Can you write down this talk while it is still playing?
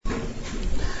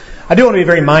I do want to be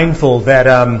very mindful that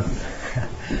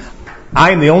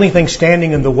I am the only thing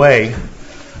standing in the way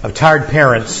of tired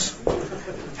parents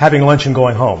having lunch and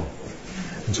going home.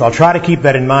 And so I'll try to keep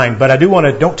that in mind. But I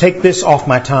don't take this off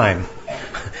my time.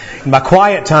 In my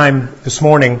quiet time this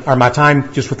morning, or my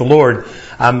time just with the Lord,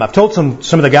 I've told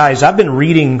some of the guys, I've been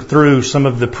reading through some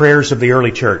of the prayers of the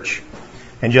early church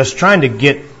and just trying to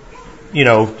get,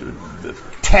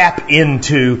 tap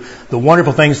into the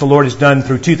wonderful things the Lord has done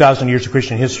through 2,000 years of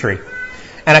Christian history.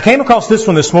 And I came across this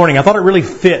one this morning. I thought it really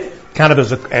fit kind of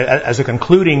as a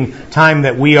concluding time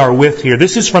that we are with here.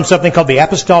 This is from something called the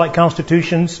Apostolic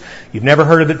Constitutions. You've never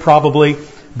heard of it probably,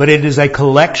 but it is a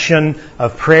collection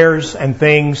of prayers and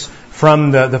things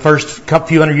from the first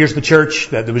few hundred years of the church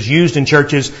that was used in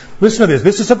churches. Listen to this.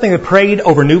 This is something that prayed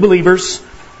over new believers,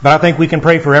 but I think we can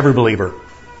pray for every believer.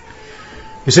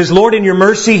 It says, Lord, in your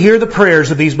mercy, hear the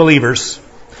prayers of these believers.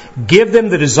 Give them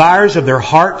the desires of their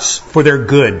hearts for their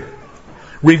good.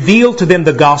 Reveal to them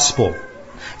the gospel.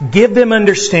 Give them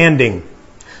understanding.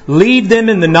 Lead them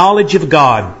in the knowledge of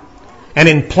God. And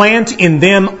implant in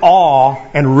them awe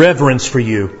and reverence for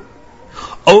you.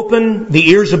 Open the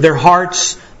ears of their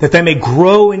hearts that they may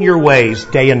grow in your ways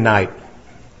day and night.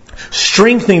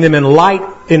 Strengthening them in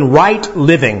right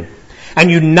living. And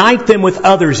unite them with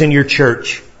others in your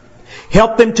church.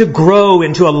 Help them to grow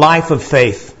into a life of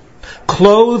faith.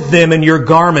 Clothe them in your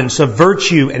garments of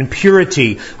virtue and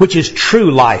purity, which is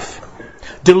true life.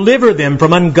 Deliver them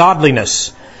from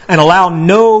ungodliness and allow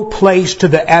no place to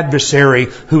the adversary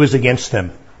who is against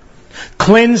them.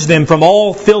 Cleanse them from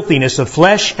all filthiness of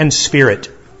flesh and spirit.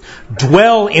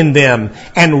 Dwell in them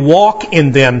and walk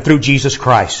in them through Jesus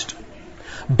Christ.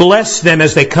 Bless them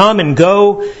as they come and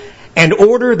go and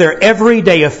order their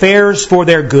everyday affairs for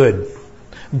their good.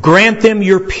 Grant them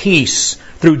your peace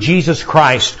through Jesus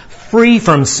Christ, free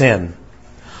from sin.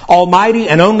 Almighty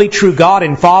and only true God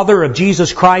and Father of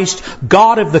Jesus Christ,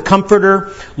 God of the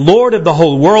Comforter, Lord of the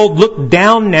whole world, look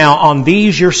down now on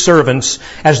these your servants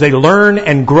as they learn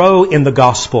and grow in the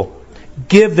gospel.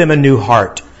 Give them a new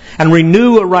heart and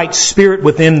renew a right spirit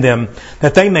within them,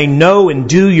 that they may know and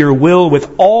do your will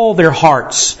with all their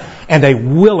hearts and a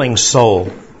willing soul.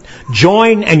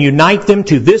 Join and unite them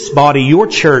to this body, your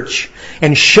church,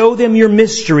 and show them your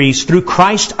mysteries through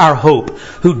Christ our hope,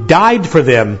 who died for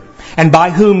them, and by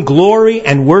whom glory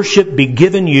and worship be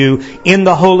given you in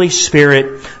the Holy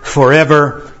Spirit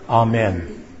forever.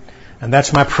 Amen. And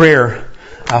that's my prayer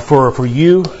for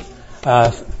you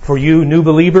new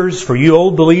believers, for you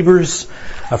old believers,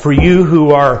 for you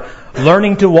who are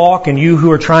learning to walk and you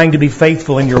who are trying to be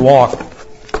faithful in your walk.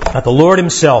 That the Lord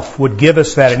Himself would give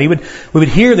us that, and we would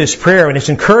hear this prayer. And it's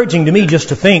encouraging to me just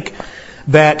to think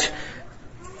that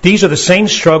these are the same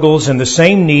struggles and the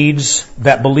same needs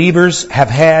that believers have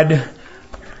had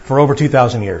for over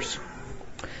 2,000 years.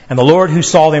 And the Lord who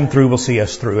saw them through will see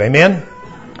us through. Amen?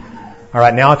 All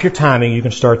right, now if you're timing, you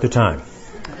can start the time.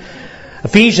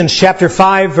 Ephesians chapter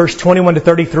 5, verse 21 to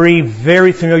 33,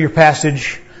 very familiar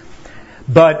passage.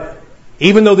 But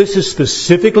even though this is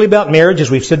specifically about marriage, as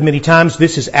we've said many times,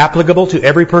 this is applicable to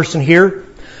every person here.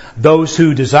 Those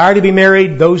who desire to be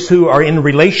married, those who are in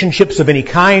relationships of any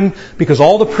kind, because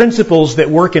all the principles that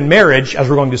work in marriage, as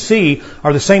we're going to see,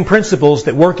 are the same principles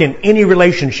that work in any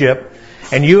relationship.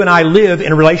 And you and I live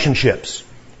in relationships.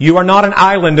 You are not an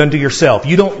island unto yourself.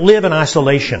 You don't live in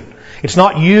isolation. It's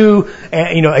not you,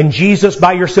 and Jesus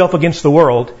by yourself against the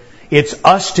world. It's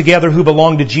us together who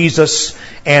belong to Jesus,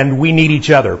 and we need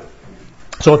each other.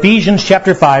 So Ephesians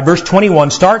chapter 5, verse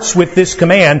 21 starts with this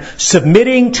command,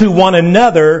 submitting to one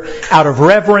another out of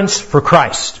reverence for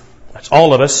Christ. That's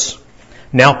all of us.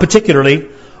 Now particularly,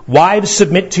 wives,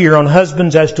 submit to your own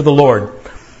husbands as to the Lord.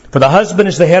 For the husband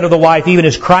is the head of the wife, even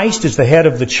as Christ is the head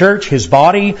of the church, His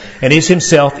body, and is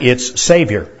Himself its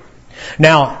Savior.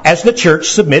 Now, as the church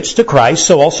submits to Christ,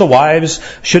 so also wives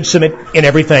should submit in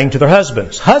everything to their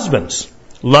husbands. Husbands,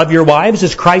 love your wives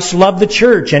as Christ loved the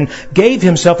church and gave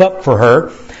Himself up for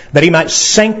her, that He might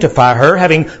sanctify her,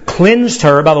 having cleansed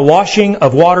her by the washing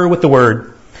of water with the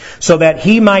Word, so that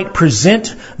He might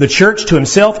present the church to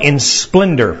Himself in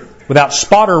splendor, without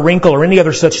spot or wrinkle or any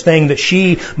other such thing, that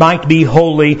she might be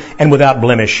holy and without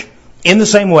blemish. In the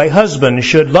same way, husbands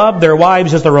should love their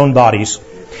wives as their own bodies.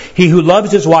 He who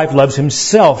loves his wife loves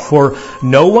himself, for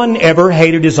no one ever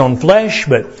hated his own flesh,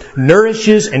 but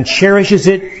nourishes and cherishes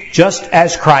it, just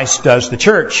as Christ does the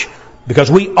church, because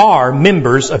we are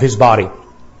members of His body.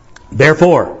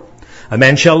 Therefore, a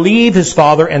man shall leave his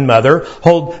father and mother,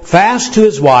 hold fast to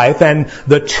his wife, and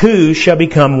the two shall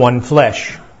become one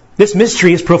flesh. This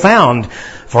mystery is profound,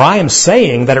 for I am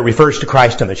saying that it refers to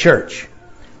Christ and the church.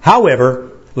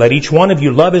 However, Let each one of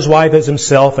you love his wife as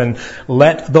himself, and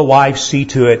let the wife see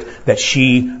to it that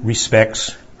she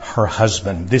respects her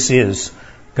husband. This is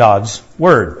God's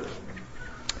Word.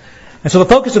 And so the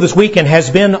focus of this weekend has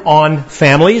been on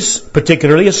families,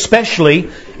 particularly,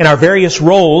 especially in our various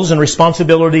roles and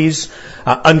responsibilities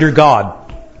under God.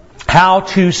 How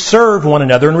to serve one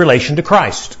another in relation to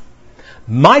Christ.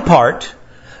 My part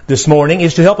this morning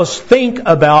is to help us think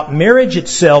about marriage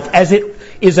itself as it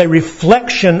is a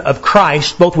reflection of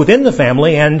Christ, both within the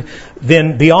family and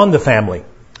then beyond the family.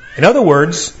 In other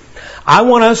words, I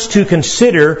want us to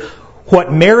consider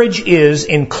what marriage is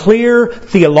in clear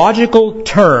theological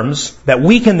terms that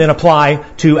we can then apply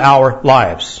to our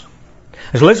lives.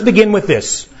 So let's begin with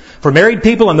this. For married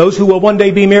people and those who will one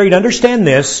day be married, understand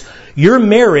this. Your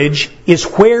marriage is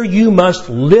where you must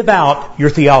live out your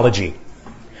theology.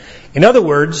 In other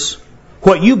words,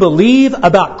 what you believe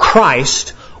about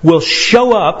Christ will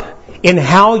show up in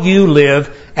how you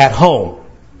live at home.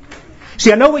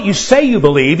 See, I know what you say you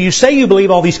believe. You say you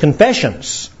believe all these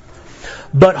confessions.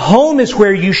 But home is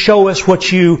where you show us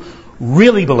what you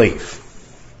really believe.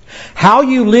 How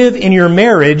you live in your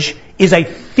marriage is a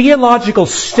theological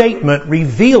statement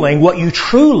revealing what you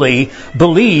truly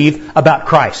believe about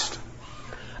Christ.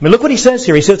 I mean, look what he says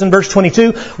here. He says in verse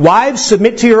 22, wives,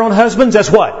 submit to your own husbands as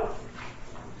what?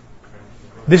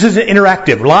 This is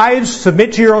interactive. Wives,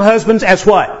 submit to your own husbands as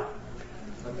what?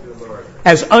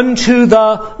 As unto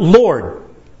the Lord.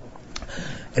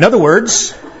 In other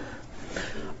words,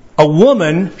 a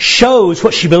woman shows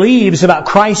what she believes about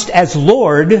Christ as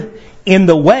Lord in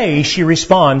the way she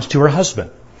responds to her husband.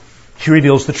 She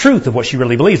reveals the truth of what she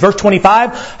really believes. Verse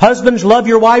 25, husbands, love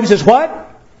your wives as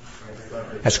what?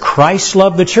 As Christ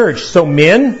loved the church. So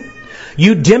men,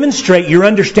 you demonstrate your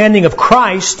understanding of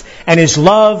Christ and His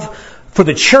love for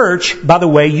the church by the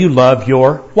way you love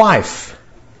your wife.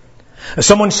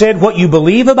 Someone said what you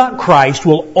believe about Christ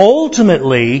will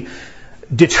ultimately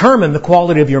determine the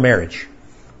quality of your marriage.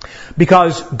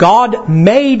 Because God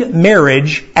made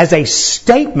marriage as a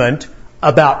statement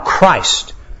about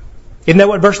Christ. Isn't that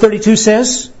what verse 32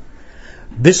 says?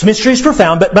 This mystery is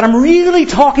profound, but I'm really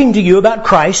talking to you about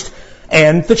Christ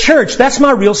and the church. That's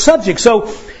my real subject.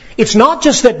 So it's not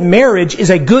just that marriage is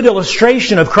a good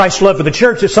illustration of Christ's love for the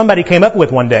church that somebody came up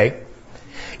with one day.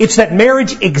 It's that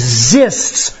marriage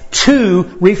exists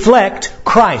to reflect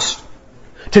Christ,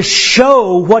 to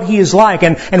show what He is like.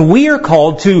 And we are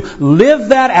called to live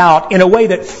that out in a way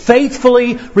that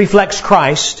faithfully reflects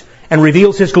Christ and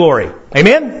reveals His glory.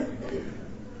 Amen?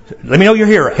 Let me know you're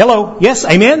here. Hello? Yes?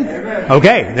 Amen? Amen.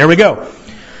 Okay, there we go.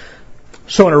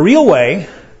 So in a real way,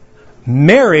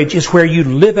 marriage is where you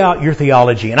live out your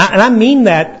theology. And I mean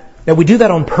that we do that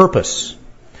on purpose.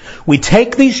 We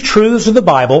take these truths of the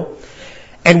Bible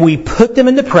and we put them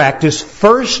into practice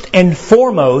first and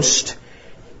foremost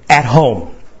at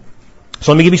home.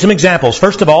 So let me give you some examples.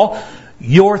 First of all,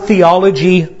 your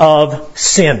theology of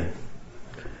sin.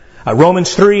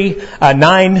 Romans 3,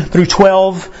 9 through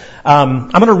 12. I'm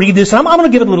going to read this. I'm going to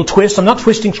give it a little twist. I'm not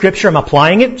twisting Scripture. I'm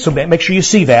applying it. So make sure you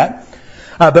see that.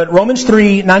 But Romans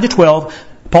 3, 9 to 12,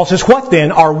 Paul says, what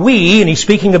then? Are we, and he's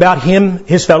speaking about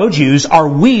his fellow Jews, are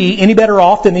we any better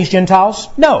off than these Gentiles?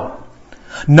 No.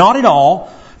 Not at all.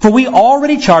 For we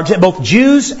already charge that both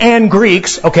Jews and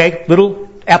Greeks, okay, little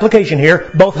application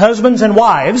here, both husbands and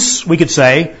wives, we could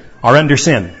say, are under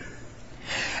sin.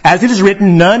 As it is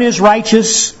written, none is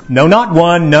righteous, no, not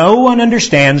one, no one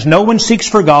understands, no one seeks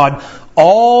for God.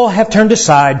 All have turned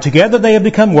aside, together they have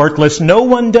become worthless, no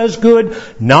one does good,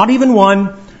 not even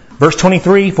one. Verse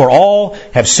 23, for all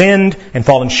have sinned and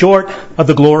fallen short of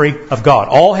the glory of God.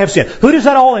 All have sinned. Who does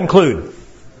that all include?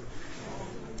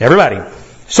 Everybody.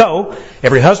 So,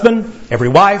 every husband, every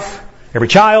wife, every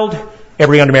child,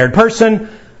 every unmarried person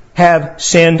have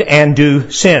sinned and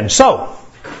do sin. So,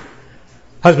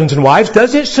 husbands and wives,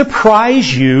 does it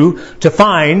surprise you to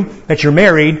find that you're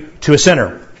married to a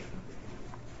sinner?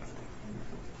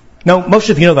 No, most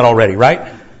of you know that already,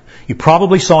 right? You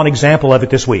probably saw an example of it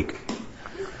this week.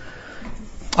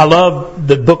 I love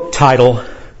the book title,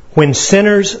 When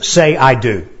Sinners Say I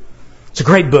Do. It's a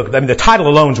great book. I mean, the title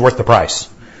alone is worth the price.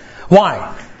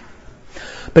 Why?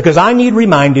 Because I need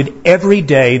reminded every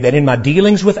day that in my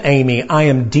dealings with Amy, I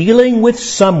am dealing with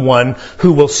someone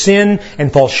who will sin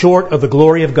and fall short of the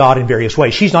glory of God in various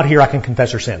ways. She's not here, I can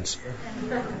confess her sins.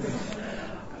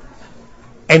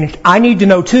 And I need to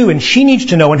know too, and she needs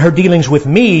to know in her dealings with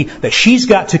me, that she's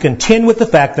got to contend with the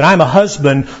fact that I'm a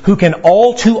husband who can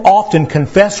all too often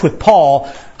confess with Paul,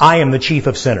 I am the chief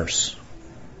of sinners.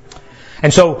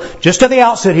 And so, just at the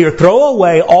outset here, throw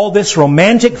away all this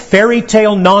romantic fairy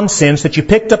tale nonsense that you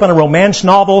picked up in a romance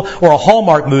novel or a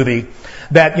Hallmark movie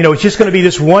that, it's just going to be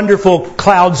this wonderful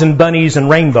clouds and bunnies and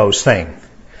rainbows thing.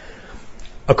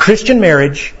 A Christian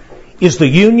marriage is the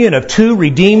union of two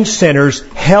redeemed sinners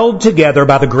held together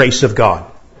by the grace of God.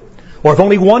 Or if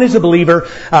only one is a believer,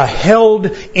 held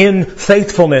in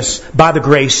faithfulness by the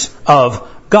grace of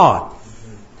God.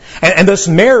 And thus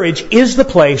marriage is the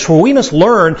place where we must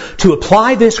learn to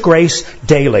apply this grace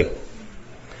daily.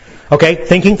 Okay,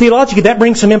 thinking theologically, that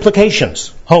brings some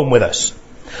implications home with us.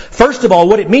 First of all,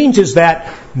 what it means is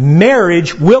that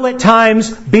marriage will at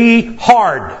times be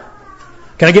hard.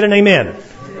 Can I get an amen?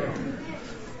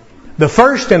 The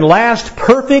first and last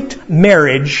perfect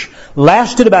marriage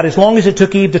lasted about as long as it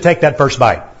took Eve to take that first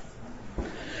bite.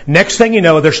 Next thing you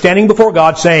know, they're standing before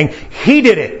God saying, He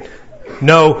did it.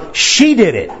 No, she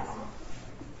did it.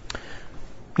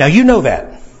 Now you know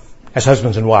that as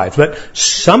husbands and wives, but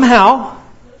somehow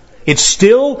it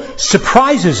still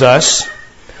surprises us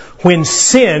when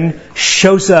sin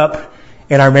shows up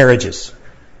in our marriages.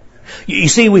 You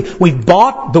see, we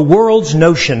bought the world's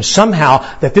notion somehow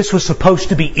that this was supposed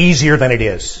to be easier than it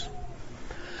is.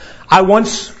 I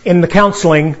once, in the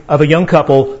counseling of a young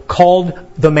couple, called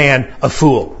the man a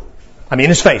fool. I mean, in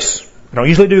his face. I don't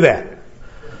usually do that.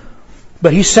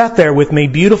 But he sat there with me,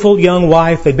 beautiful young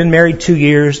wife. They'd been married 2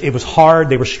 years. It was hard.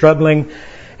 They were struggling.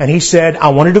 And he said, I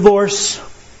want a divorce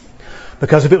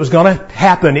because if it was going to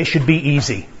happen, it should be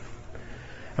easy.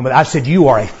 And I said, you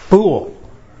are a fool.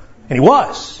 And he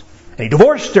was. And he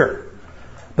divorced her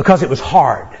because it was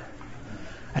hard.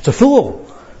 That's a fool.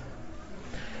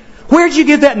 Where'd you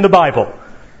get that in the Bible?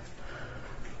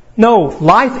 No,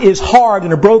 life is hard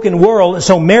in a broken world,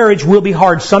 so marriage will be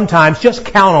hard sometimes. Just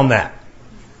count on that.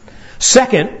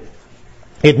 Second,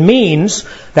 it means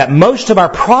that most of our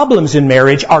problems in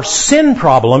marriage are sin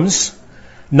problems,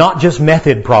 not just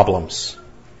method problems.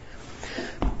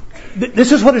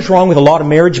 This is what is wrong with a lot of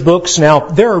marriage books. Now,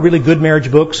 there are really good marriage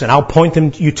books, and I'll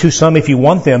point you to some if you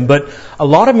want them, but a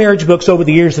lot of marriage books over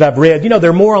the years that I've read,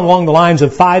 they're more along the lines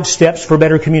of 5 steps for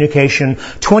better communication,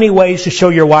 20 ways to show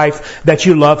your wife that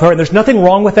you love her, and there's nothing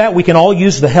wrong with that. We can all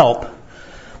use the help.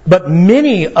 But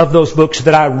many of those books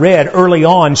that I read early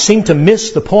on seem to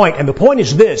miss the point, and the point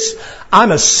is this: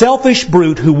 I'm a selfish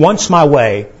brute who wants my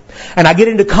way. And I get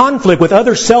into conflict with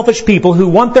other selfish people who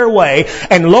want their way,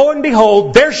 and lo and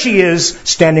behold, there she is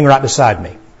standing right beside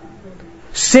me.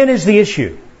 Sin is the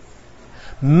issue.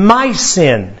 My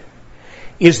sin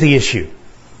is the issue.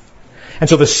 And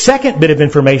so the second bit of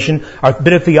information, or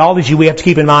bit of theology we have to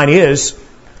keep in mind is,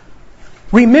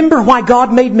 remember why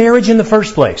God made marriage in the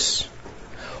first place.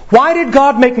 Why did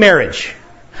God make marriage?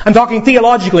 I'm talking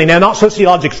theologically now, not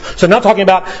sociologically. So I'm not talking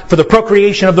about for the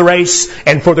procreation of the race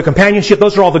and for the companionship.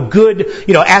 Those are all the good,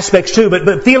 aspects too.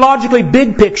 But theologically,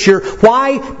 big picture,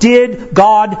 why did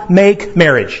God make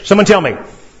marriage? Someone tell me.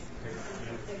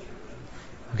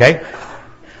 Okay?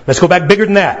 Let's go back bigger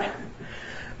than that.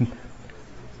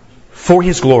 For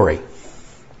His glory.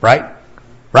 Right?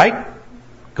 Right?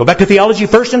 Go back to theology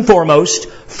first and foremost,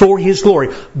 for His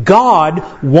glory.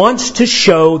 God wants to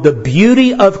show the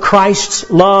beauty of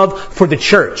Christ's love for the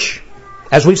church.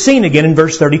 As we've seen again in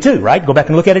verse 32, right? Go back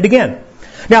and look at it again.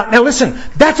 Now listen,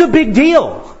 that's a big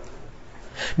deal.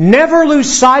 Never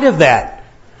lose sight of that.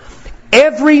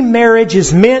 Every marriage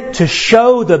is meant to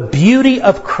show the beauty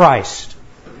of Christ.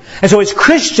 And so as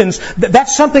Christians,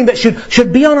 that's something that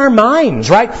should be on our minds,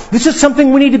 right? This is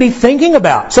something we need to be thinking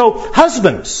about. So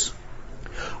husbands,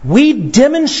 we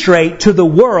demonstrate to the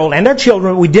world and our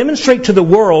children, we demonstrate to the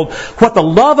world what the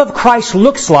love of Christ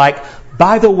looks like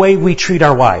by the way we treat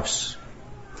our wives.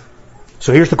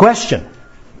 So here's the question.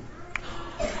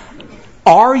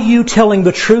 Are you telling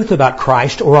the truth about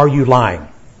Christ or are you lying?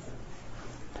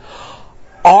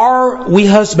 Are we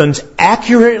husbands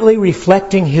accurately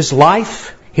reflecting His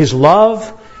life, His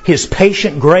love, His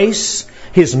patient grace,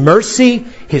 His mercy,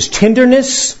 His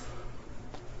tenderness,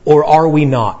 or are we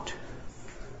not?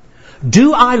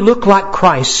 Do I look like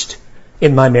Christ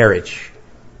in my marriage?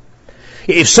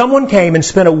 If someone came and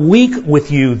spent a week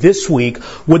with you this week,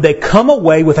 would they come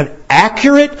away with an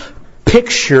accurate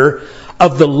picture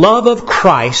of the love of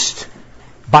Christ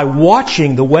by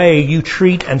watching the way you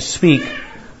treat and speak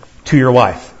to your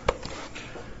wife?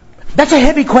 That's a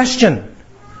heavy question.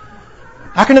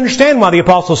 I can understand why the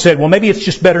apostle said, well, maybe it's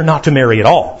just better not to marry at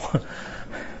all.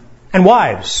 And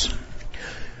wives,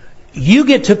 you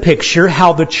get to picture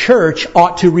how the church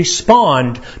ought to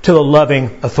respond to the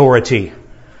loving authority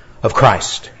of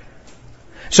Christ.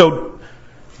 So,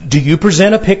 do you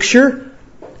present a picture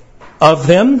of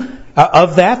them,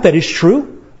 of that is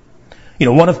true?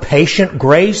 One of patient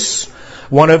grace,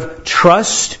 one of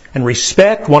trust and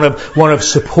respect, one of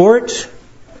support?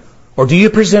 Or do you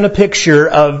present a picture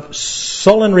of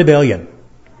sullen rebellion,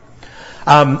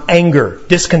 anger,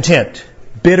 discontent,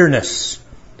 bitterness,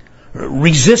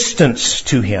 resistance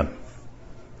to Him?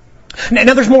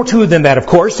 Now there's more to it than that, of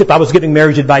course, if I was giving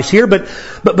marriage advice here, but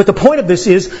the point of this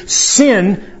is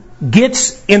sin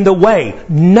gets in the way.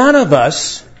 None of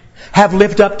us have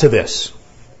lived up to this.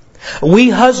 We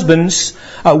husbands,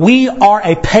 we are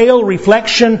a pale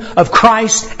reflection of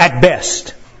Christ at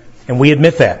best. And we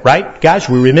admit that, right? Guys,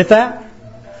 we admit that?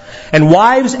 And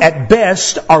wives at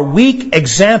best are weak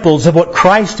examples of what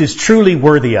Christ is truly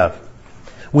worthy of.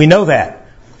 We know that.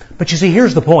 But you see,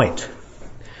 here's the point.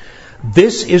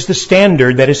 This is the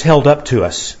standard that is held up to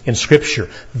us in Scripture.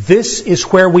 This is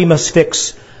where we must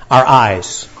fix our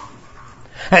eyes.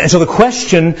 And so the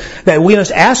question that we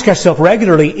must ask ourselves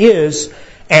regularly is,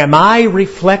 am I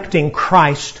reflecting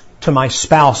Christ to my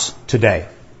spouse today?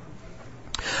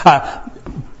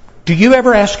 Do you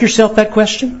ever ask yourself that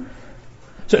question?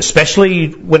 So especially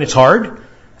when it's hard?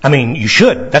 I mean, you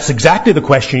should. That's exactly the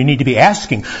question you need to be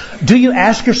asking. Do you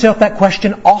ask yourself that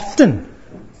question often?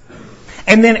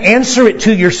 And then answer it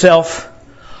to yourself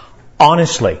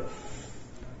honestly.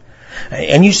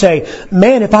 And you say,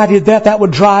 man, if I did that, that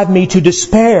would drive me to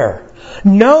despair.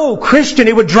 No, Christian,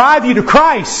 it would drive you to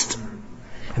Christ.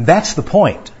 And that's the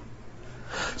point.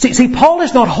 See, Paul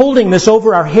is not holding this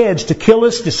over our heads to kill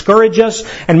us, discourage us,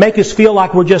 and make us feel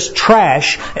like we're just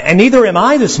trash. And neither am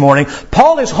I this morning.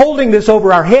 Paul is holding this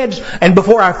over our heads and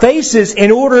before our faces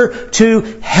in order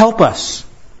to help us.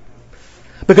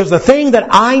 Because the thing that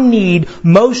I need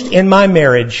most in my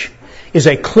marriage is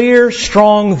a clear,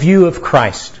 strong view of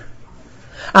Christ.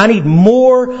 I need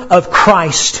more of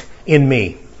Christ in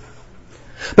me.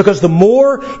 Because the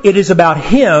more it is about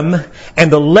Him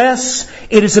and the less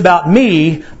it is about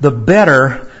me, the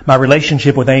better my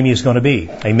relationship with Amy is going to be.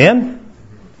 Amen?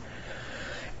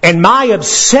 And my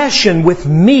obsession with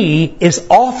me is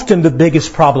often the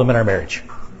biggest problem in our marriage.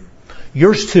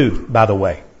 Yours too, by the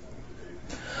way.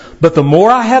 But the more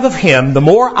I have of Him, the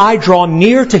more I draw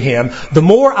near to Him, the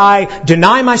more I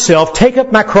deny myself, take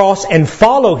up my cross, and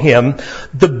follow Him,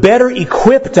 the better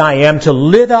equipped I am to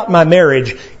live out my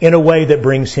marriage in a way that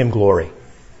brings Him glory.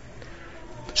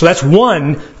 So that's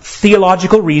one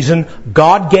theological reason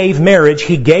God gave marriage.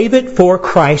 He gave it for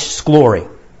Christ's glory.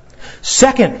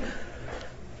 Second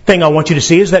thing I want you to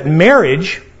see is that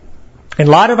marriage, in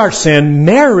light of our sin,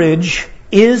 marriage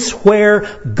is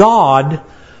where God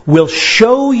will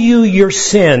show you your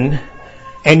sin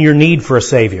and your need for a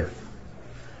Savior.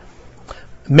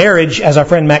 Marriage, as our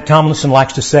friend Mac Tomlinson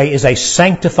likes to say, is a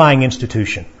sanctifying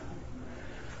institution.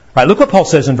 Right, look what Paul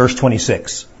says in verse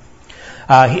 26.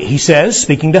 He says,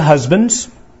 speaking to husbands,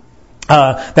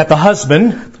 that the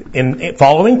husband, in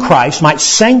following Christ, might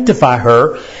sanctify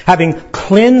her, having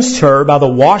cleansed her by the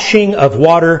washing of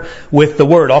water with the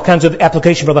Word. All kinds of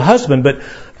application for the husband, but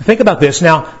think about this.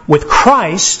 Now, with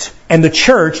Christ and the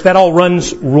church, that all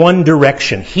runs one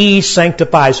direction. He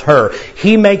sanctifies her.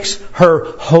 He makes her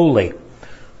holy.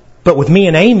 But with me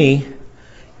and Amy,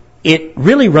 it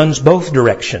really runs both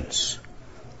directions.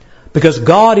 Because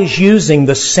God is using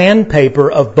the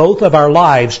sandpaper of both of our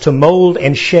lives to mold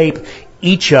and shape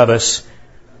each of us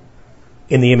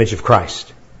in the image of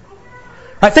Christ.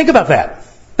 Right, think about that.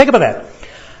 Think about that.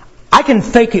 I can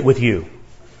fake it with you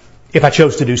if I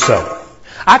chose to do so.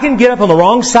 I can get up on the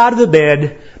wrong side of the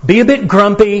bed, be a bit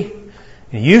grumpy,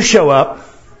 and you show up,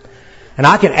 and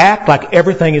I can act like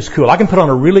everything is cool. I can put on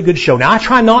a really good show. Now, I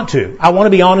try not to. I want to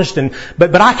be honest,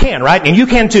 but I can, right? And you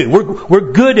can too.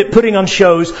 We're good at putting on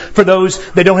shows for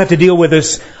those that don't have to deal with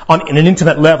us in an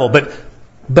intimate level.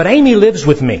 But Amy lives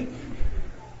with me.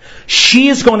 She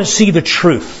is going to see the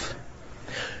truth.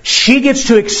 She gets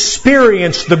to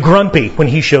experience the grumpy when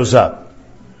he shows up.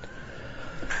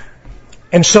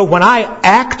 And so when I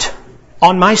act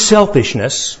on my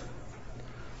selfishness,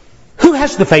 who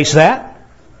has to face that?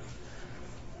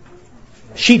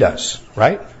 She does,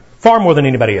 right? Far more than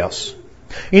anybody else.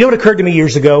 You know what occurred to me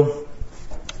years ago?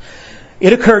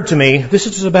 It occurred to me, this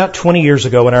is about 20 years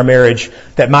ago in our marriage,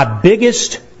 that my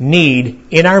biggest need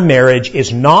in our marriage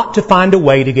is not to find a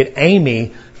way to get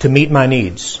Amy to meet my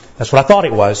needs. That's what I thought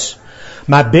it was.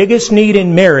 My biggest need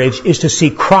in marriage is to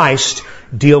see Christ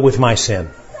deal with my sin.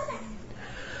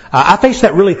 I faced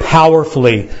that really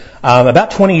powerfully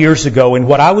about 20 years ago in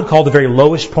what I would call the very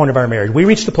lowest point of our marriage. We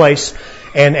reached a place,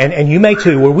 and you may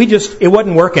too, where it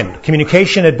wasn't working.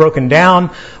 Communication had broken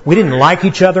down. We didn't like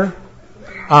each other.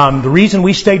 The reason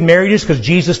we stayed married is because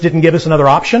Jesus didn't give us another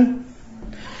option.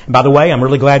 And by the way, I'm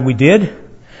really glad we did.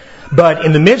 But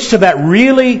in the midst of that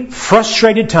really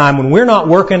frustrated time when we're not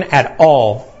working at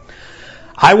all,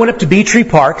 I went up to Bee Tree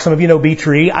Park, some of you know Bee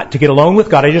Tree, to get alone with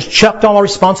God. I just chucked all my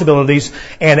responsibilities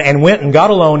and went and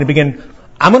got alone and began,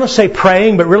 I'm going to say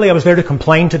praying, but really I was there to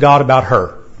complain to God about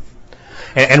her.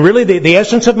 And really the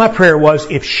essence of my prayer was,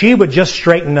 if she would just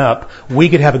straighten up, we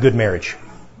could have a good marriage.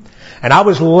 And I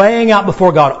was laying out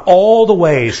before God all the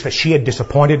ways that she had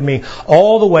disappointed me,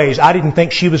 all the ways I didn't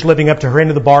think she was living up to her end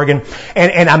of the bargain.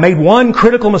 And I made one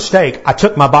critical mistake. I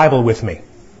took my Bible with me.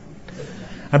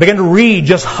 I began to read,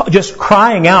 just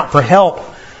crying out for help.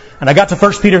 And I got to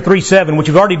 1 Peter 3:7, which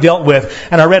we've already dealt with.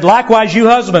 And I read, likewise, you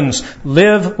husbands,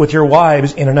 live with your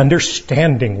wives in an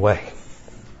understanding way,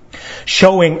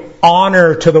 showing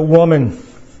honor to the woman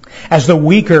as the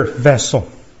weaker vessel,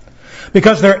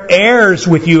 because they're heirs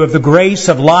with you of the grace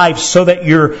of life, so that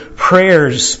your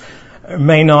prayers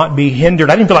may not be hindered.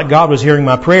 I didn't feel like God was hearing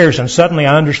my prayers, and suddenly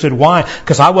I understood why.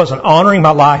 Because I wasn't honoring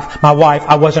my wife.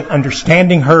 I wasn't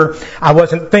understanding her. I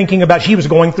wasn't thinking about, she was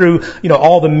going through,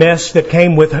 all the mess that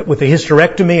came with the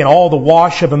hysterectomy and all the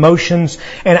wash of emotions.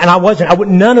 And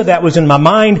none of that was in my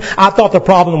mind. I thought the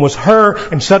problem was her,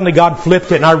 and suddenly God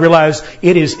flipped it, and I realized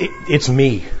it's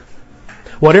me.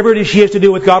 Whatever it is she has to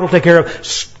do with, God will take care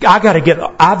of. I've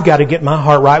got to get my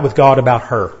heart right with God about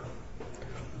her.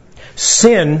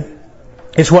 Sin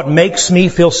is what makes me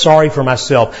feel sorry for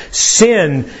myself.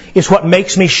 Sin is what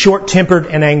makes me short-tempered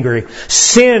and angry.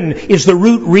 Sin is the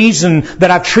root reason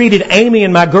that I've treated Amy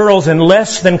and my girls in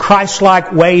less than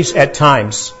Christ-like ways at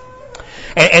times.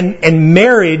 And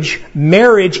marriage,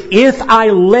 if I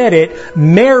let it,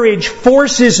 marriage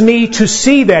forces me to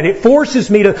see that. It forces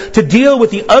me to deal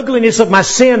with the ugliness of my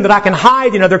sin that I can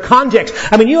hide in other contexts.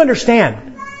 I mean, you understand.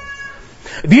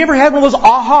 Have you ever had one of those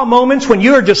aha moments when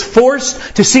you are just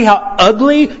forced to see how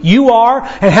ugly you are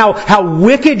and how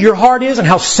wicked your heart is and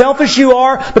how selfish you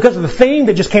are because of the thing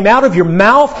that just came out of your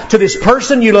mouth to this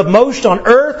person you love most on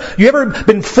earth? You ever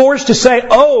been forced to say,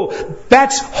 oh,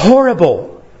 that's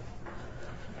horrible?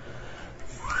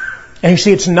 And you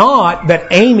see, it's not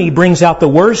that Amy brings out the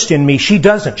worst in me. She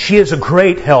doesn't. She is a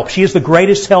great help. She is the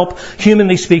greatest help,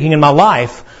 humanly speaking, in my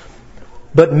life.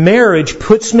 But marriage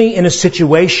puts me in a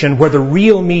situation where the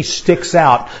real me sticks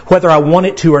out, whether I want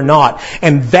it to or not.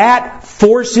 And that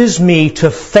forces me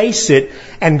to face it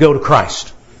and go to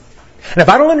Christ. And if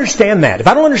I don't understand that, if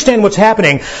I don't understand what's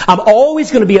happening, I'm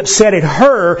always going to be upset at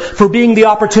her for being the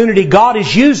opportunity God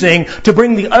is using to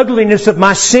bring the ugliness of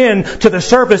my sin to the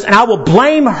surface. And I will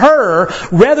blame her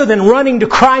rather than running to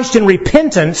Christ in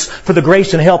repentance for the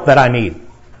grace and help that I need.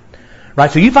 Right?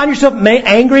 So you find yourself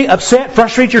angry, upset,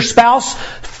 frustrate your spouse.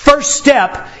 First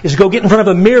step is to go get in front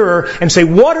of a mirror and say,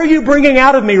 what are you bringing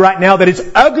out of me right now that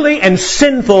is ugly and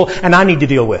sinful and I need to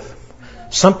deal with?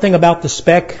 Something about the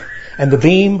speck and the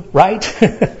beam, right?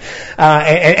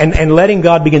 and letting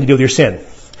God begin to deal with your sin.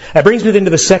 That brings me then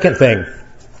to the second thing.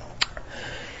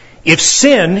 If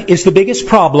sin is the biggest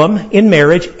problem in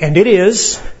marriage, and it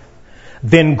is,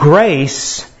 then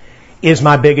grace is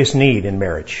my biggest need in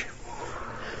marriage.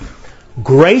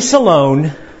 Grace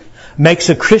alone makes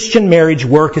a Christian marriage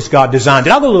work as God designed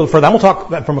it. I'll go a little further. I'm going to talk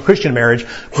about from a Christian marriage.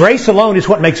 Grace alone is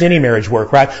what makes any marriage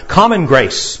work, right? Common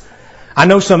grace. I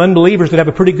know some unbelievers that have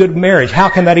a pretty good marriage. How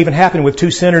can that even happen with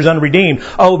two sinners unredeemed?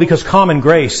 Oh, because common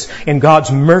grace in God's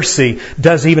mercy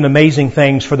does even amazing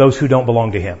things for those who don't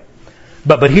belong to Him.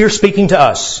 But here speaking to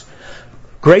us,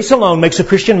 grace alone makes a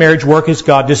Christian marriage work as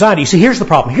God designed it. You see, here's the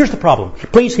problem.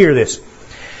 Please hear this.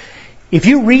 If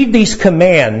you read these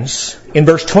commands in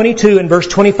verse 22 and verse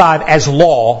 25 as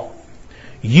law,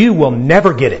 you will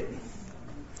never get it.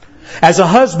 As a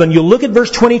husband, you'll look at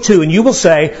verse 22 and you will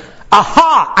say,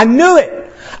 aha, I knew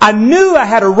it. I knew I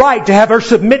had a right to have her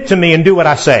submit to me and do what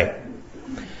I say.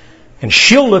 And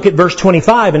she'll look at verse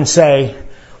 25 and say,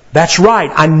 that's right,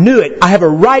 I knew it. I have a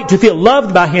right to feel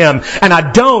loved by him, and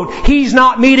I don't. He's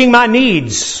not meeting my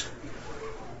needs.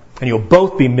 And you'll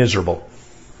both be miserable.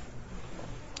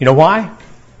 You know why?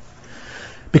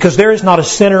 Because there is not a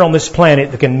sinner on this planet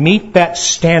that can meet that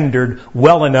standard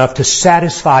well enough to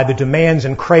satisfy the demands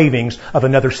and cravings of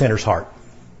another sinner's heart.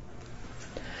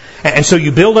 And so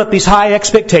you build up these high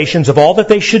expectations of all that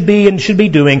they should be and should be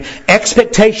doing,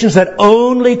 expectations that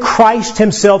only Christ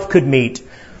Himself could meet,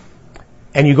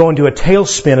 and you go into a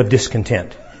tailspin of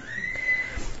discontent.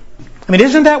 I mean,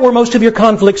 isn't that where most of your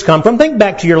conflicts come from? Think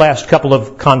back to your last couple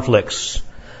of conflicts.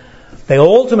 They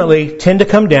ultimately tend to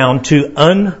come down to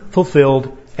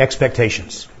unfulfilled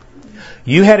expectations.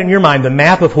 You had in your mind the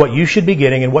map of what you should be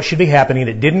getting and what should be happening,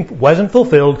 and it wasn't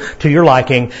fulfilled to your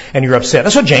liking, and you're upset.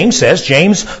 That's what James says.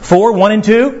 James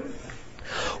 4:1-2.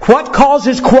 What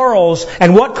causes quarrels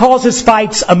and what causes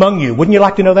fights among you? Wouldn't you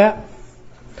like to know that?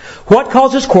 What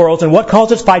causes quarrels and what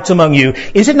causes fights among you?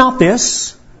 Is it not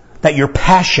this, that your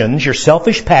passions, your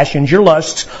selfish passions, your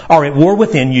lusts are at war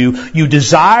within you. You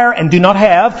desire and do not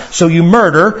have, so you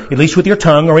murder, at least with your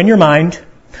tongue or in your mind.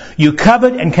 You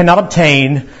covet and cannot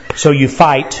obtain, so you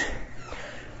fight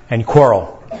and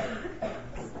quarrel.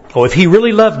 Oh, if he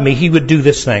really loved me, he would do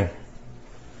this thing.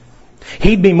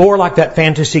 He'd be more like that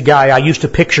fantasy guy I used to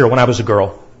picture when I was a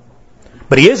girl.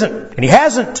 But he isn't, and he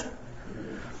hasn't.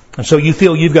 And so you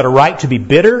feel you've got a right to be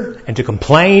bitter and to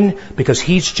complain because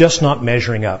he's just not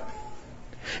measuring up.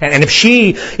 And if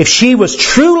she was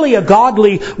truly a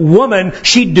godly woman,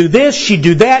 she'd do this, she'd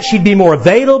do that, she'd be more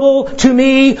available to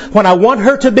me when I want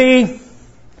her to be.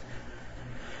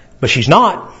 But she's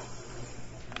not.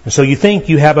 And so you think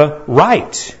you have a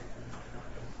right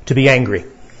to be angry.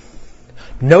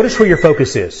 Notice where your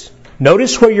focus is.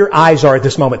 Notice where your eyes are at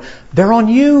this moment. They're on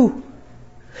you.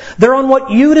 They're on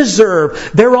what you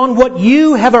deserve. They're on what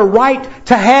you have a right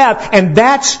to have. And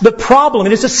that's the problem.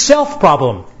 It is a self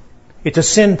problem. It's a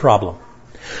sin problem.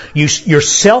 Your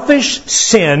selfish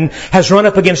sin has run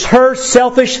up against her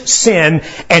selfish sin,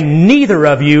 and neither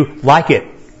of you like it.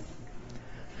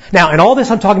 Now, in all this,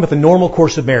 I'm talking about the normal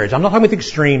course of marriage. I'm not talking about the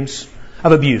extremes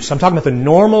of abuse. I'm talking about the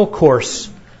normal course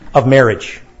of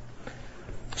marriage.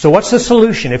 So what's the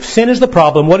solution? If sin is the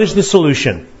problem, what is the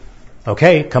solution?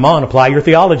 Okay, come on, apply your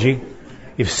theology.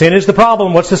 If sin is the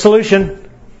problem, what's the solution?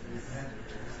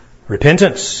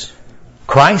 Repentance.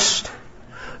 Christ.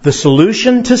 The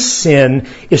solution to sin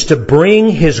is to bring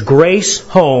His grace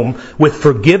home with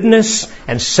forgiveness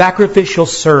and sacrificial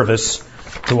service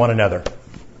to one another.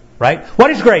 Right? What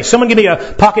is grace? Someone give me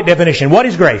a pocket definition. What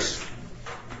is grace?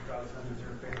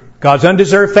 God's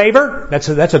undeserved favor. That's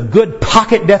a good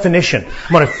pocket definition.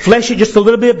 I'm going to flesh it just a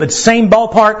little bit, but same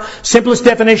ballpark. Simplest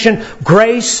definition.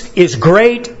 Grace is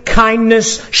great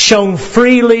kindness shown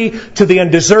freely to the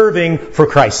undeserving for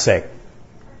Christ's sake.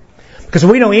 Because if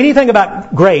we know anything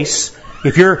about grace,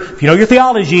 if you know your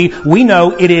theology, we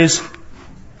know it is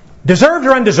deserved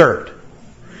or undeserved.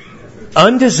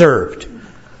 Undeserved.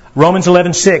 Romans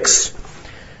 11:6.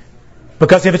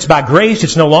 Because if it's by grace,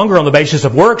 it's no longer on the basis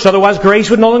of works. Otherwise, grace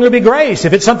would no longer be grace.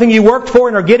 If it's something you worked for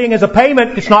and are getting as a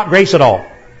payment, it's not grace at all.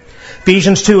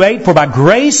 Ephesians 2:8, for by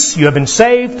grace you have been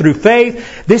saved through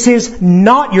faith. This is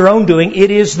not your own doing.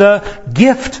 It is the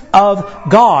gift of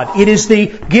God. It is the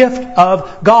gift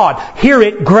of God. Hear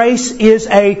it, grace is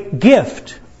a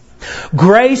gift.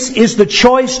 Grace is the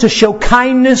choice to show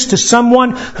kindness to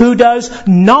someone who does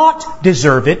not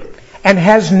deserve it and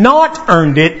has not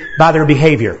earned it by their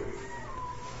behavior.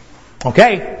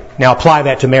 Okay, now apply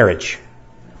that to marriage.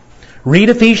 Read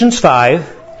Ephesians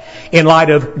 5 in light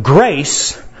of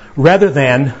grace rather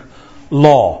than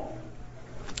law.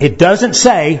 It doesn't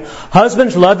say,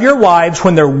 husbands, love your wives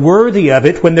when they're worthy of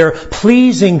it, when they're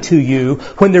pleasing to you,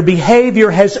 when their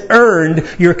behavior has earned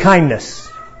your kindness.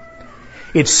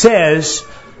 It says,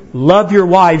 love your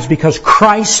wives because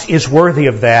Christ is worthy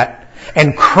of that,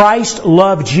 and Christ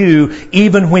loved you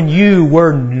even when you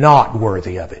were not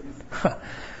worthy of it.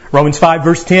 Romans 5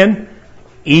 verse 10,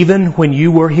 even when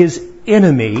you were His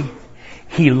enemy,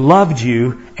 He loved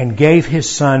you and gave His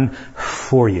Son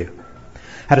for you.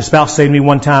 I had a spouse say to me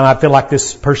one time, I feel like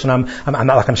this person,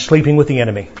 I'm sleeping with the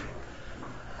enemy.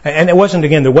 And it wasn't,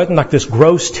 again, there wasn't like this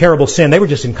gross, terrible sin. They were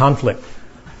just in conflict.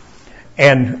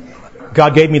 And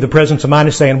God gave me the presence of mind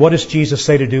of saying, what does Jesus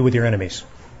say to do with your enemies?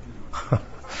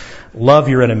 Love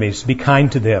your enemies. Be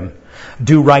kind to them.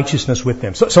 Do righteousness with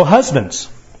them. So husbands,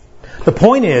 the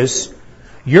point is,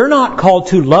 you're not called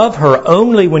to love her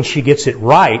only when she gets it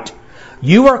right.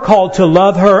 You are called to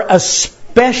love her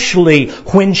especially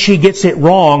when she gets it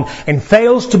wrong and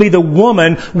fails to be the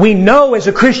woman we know as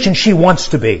a Christian she wants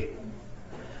to be.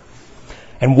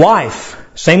 And wife,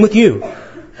 same with you.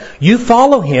 You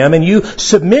follow Him and you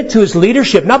submit to His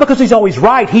leadership, not because He's always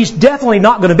right. He's definitely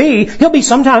not going to be. He'll be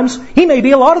sometimes. He may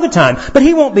be a lot of the time. But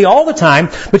He won't be all the time.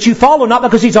 But you follow not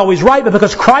because He's always right, but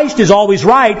because Christ is always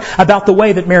right about the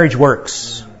way that marriage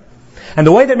works. And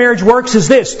the way that marriage works is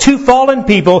this. Two fallen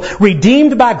people,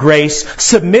 redeemed by grace,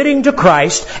 submitting to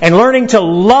Christ, and learning to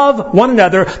love one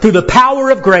another through the power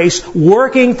of grace,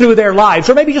 working through their lives.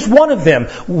 Or maybe just one of them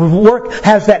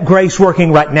has that grace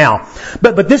working right now.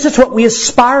 But this is what we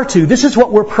aspire to. This is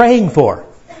what we're praying for.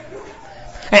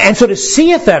 And so to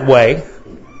see it that way,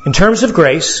 in terms of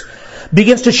grace,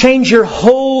 begins to change your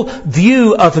whole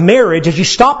view of marriage as you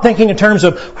stop thinking in terms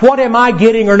of what am I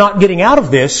getting or not getting out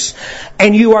of this,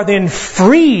 and you are then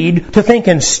freed to think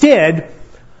instead,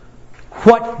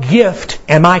 what gift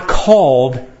am I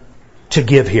called to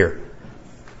give here?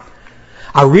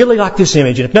 I really like this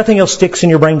image, and if nothing else sticks in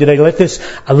your brain today,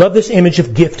 I love this image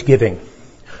of gift giving.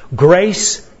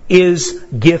 Grace is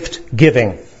gift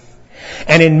giving.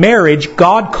 And in marriage,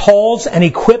 God calls and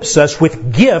equips us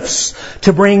with gifts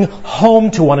to bring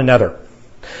home to one another.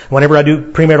 Whenever I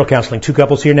do premarital counseling, 2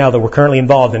 couples here now that we're currently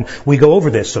involved, and we go over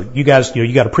this, so you guys,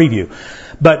 you got a preview.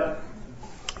 But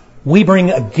we bring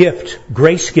a gift,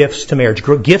 grace gifts to marriage.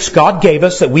 Gifts God gave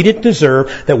us that we didn't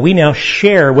deserve, that we now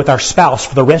share with our spouse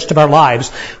for the rest of our lives,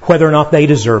 whether or not they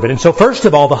deserve it. And so first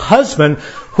of all, the husband,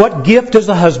 what gift does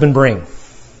the husband bring?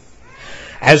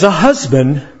 As a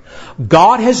husband,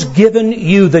 God has given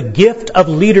you the gift of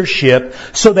leadership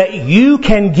so that you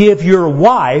can give your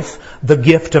wife the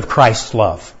gift of Christ's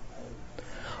love.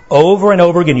 Over and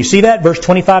over again. You see that? Verse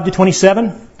 25 to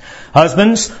 27.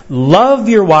 Husbands, love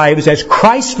your wives as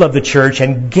Christ loved the church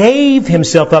and gave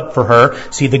Himself up for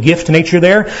her. See the gift nature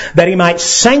there? That He might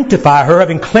sanctify her,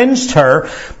 having cleansed her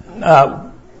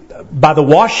by the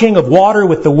washing of water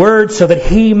with the Word, so that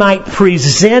He might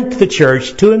present the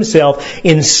church to Himself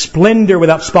in splendor,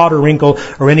 without spot or wrinkle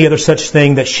or any other such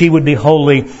thing, that she would be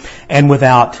holy and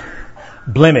without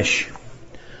blemish.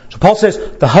 So Paul says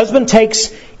the husband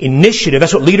takes initiative.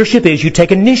 That's what leadership is. You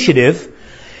take initiative.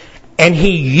 And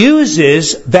he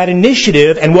uses that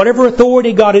initiative and whatever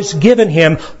authority God has given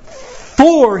him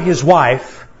for his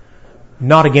wife,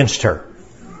 not against her.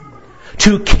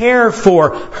 To care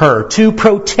for her, to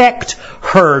protect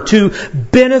her, to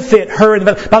benefit her.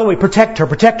 By the way, protect her.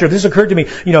 This occurred to me,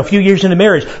 a few years into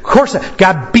marriage. Of course,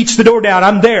 God beats the door down.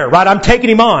 I'm there, right? I'm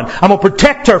taking him on. I'm going to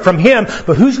protect her from him.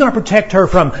 But who's going to protect her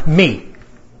from me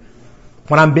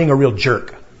when I'm being a real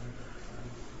jerk?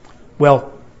 Well,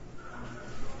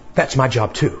 that's my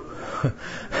job too.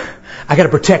 I got to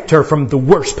protect her from the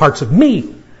worst parts of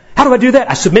me. How do I do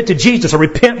that? I submit to Jesus. I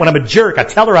repent when I'm a jerk. I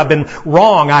tell her I've been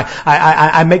wrong.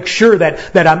 I make sure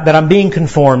that I'm being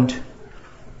conformed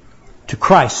to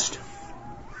Christ.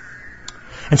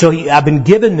 And so I've been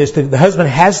given this. The husband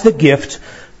has the gift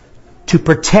to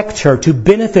protect her, to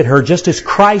benefit her, just as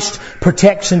Christ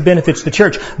protects and benefits the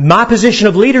church. My position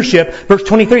of leadership, verse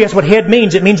 23, that's what head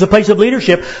means. It means the place of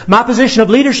leadership. My position of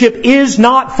leadership is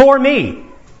not for me.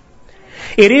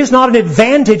 It is not an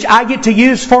advantage I get to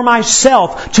use for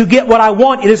myself to get what I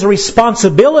want. It is a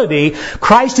responsibility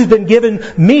Christ has been given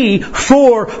me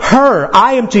for her.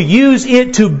 I am to use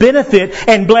it to benefit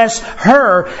and bless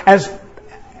her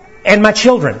and my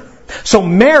children. So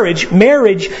marriage,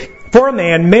 for a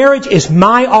man, marriage is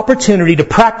my opportunity to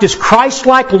practice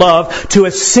Christ-like love to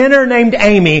a sinner named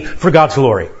Amy for God's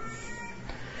glory.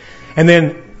 And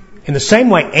then, in the same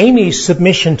way, Amy's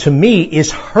submission to me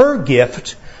is her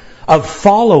gift of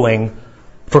following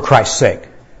for Christ's sake.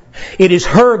 It is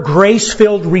her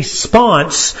grace-filled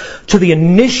response to the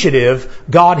initiative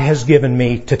God has given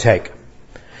me to take.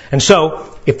 And so,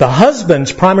 if the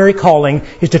husband's primary calling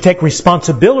is to take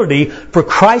responsibility for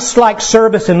Christ-like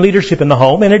service and leadership in the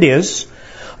home, and it is,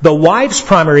 the wife's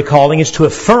primary calling is to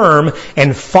affirm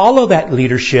and follow that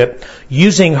leadership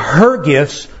using her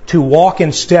gifts to walk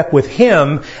in step with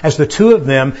Him as the two of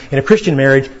them in a Christian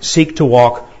marriage seek to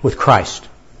walk with Christ.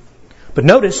 But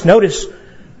notice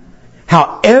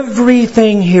how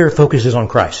everything here focuses on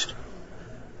Christ.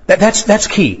 That's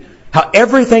key. How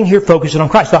everything here focuses on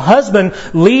Christ. The husband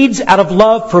leads out of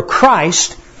love for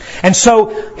Christ, and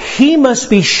so he must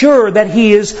be sure that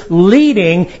he is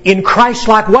leading in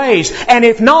Christ-like ways. And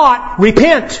if not,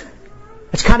 repent.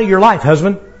 That's kind of your life,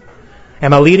 husband.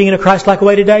 Am I leading in a Christ-like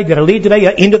way today? Did I lead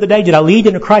today? End of the day, did I lead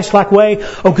in a Christ-like way?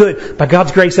 Oh, good. By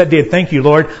God's grace, I did. Thank you,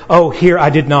 Lord. Oh, here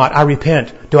I did not. I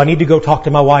repent. Do I need to go talk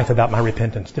to my wife about my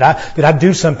repentance? Did I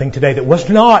do something today that was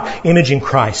not imaging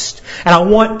Christ? And I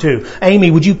want to.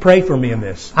 Amy, would you pray for me in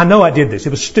this? I know I did this.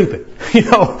 It was stupid.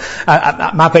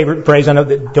 My favorite phrase, I know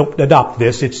that don't adopt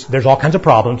this. There's all kinds of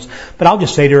problems. But I'll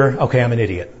just say to her, okay, I'm an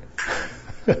idiot.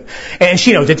 And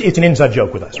she knows it's an inside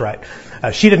joke with us, right?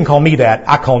 She didn't call me that.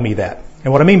 I call me that.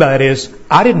 And what I mean by that is,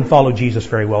 I didn't follow Jesus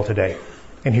very well today.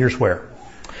 And here's where.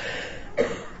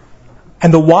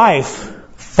 And the wife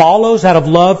follows out of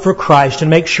love for Christ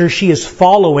and makes sure she is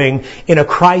following in a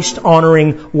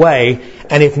Christ-honoring way.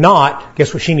 And if not,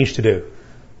 guess what she needs to do?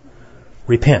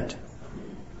 Repent.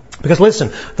 Because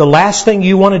listen, the last thing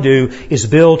you want to do is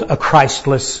build a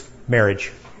Christless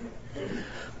marriage.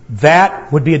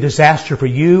 That would be a disaster for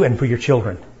you and for your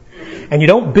children. And you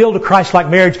don't build a Christ-like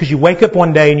marriage because you wake up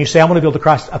one day and you say, I'm going to build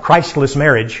a Christless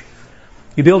marriage.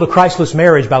 You build a Christless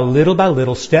marriage by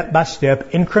little, step by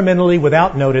step, incrementally,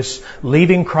 without notice,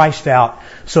 leaving Christ out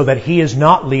so that He is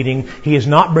not leading, He is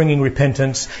not bringing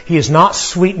repentance, He is not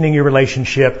sweetening your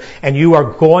relationship, and you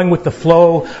are going with the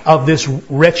flow of this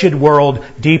wretched world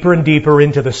deeper and deeper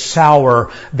into the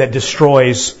sour that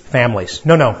destroys families.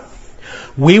 No.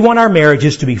 We want our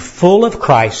marriages to be full of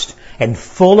Christ and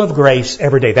full of grace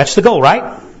every day. That's the goal,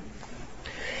 right?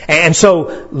 And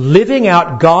so living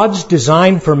out God's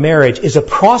design for marriage is a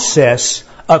process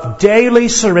of daily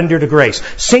surrender to grace.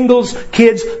 Singles,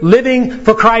 kids, living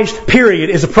for Christ, period,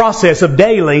 is a process of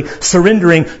daily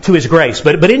surrendering to His grace.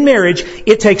 But in marriage,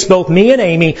 it takes both me and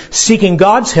Amy seeking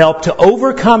God's help to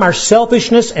overcome our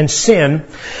selfishness and sin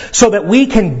so that we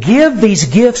can give these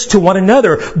gifts to one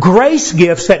another. Grace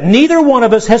gifts that neither one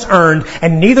of us has earned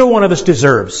and neither one of us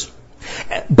deserves.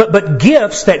 But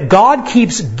gifts that God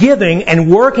keeps giving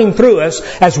and working through us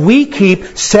as we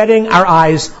keep setting our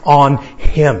eyes on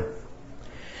Him.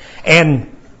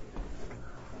 And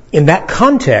in that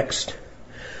context,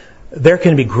 there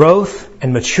can be growth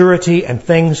and maturity, and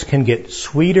things can get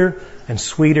sweeter and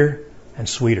sweeter and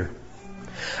sweeter.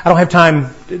 I don't have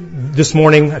time this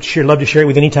morning. I'd love to share it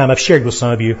with you any time. I've shared with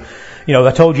some of you. You know,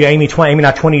 I told you Amy and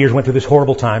I 20 years went through this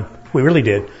horrible time. We really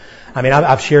did. I mean,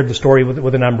 I've shared the story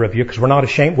with a number of you because we're not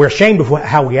ashamed. We're ashamed of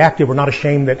how we acted. We're not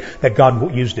ashamed that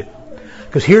God used it.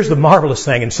 Because here's the marvelous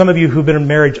thing, and some of you who've been in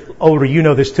marriage older, you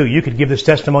know this too. You could give this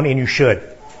testimony, and you should.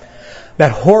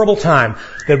 That horrible time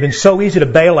that had been so easy to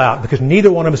bail out because neither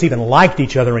one of us even liked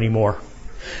each other anymore.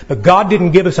 But God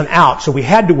didn't give us an out, so we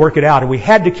had to work it out, and we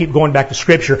had to keep going back to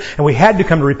Scripture, and we had to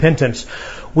come to repentance.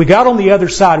 We got on the other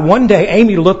side. One day,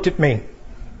 Amy looked at me.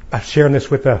 I was sharing this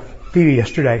with Phoebe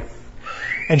yesterday.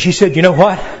 And she said, "You know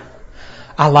what?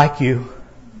 I like you."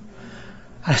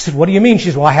 I said, "What do you mean?" She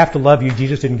said, "Well, I have to love you.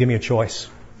 Jesus didn't give me a choice."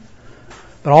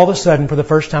 But all of a sudden, for the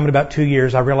first time in about 2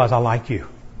 years, I realized I like you.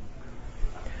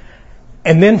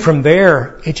 And then from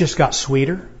there, it just got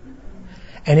sweeter.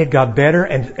 And it got better.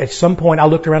 And at some point, I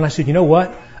looked around and I said, "You know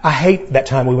what? I hate that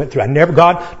time we went through.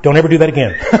 God, don't ever do that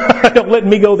again. Don't let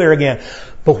me go there again."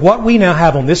 But what we now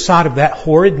have on this side of that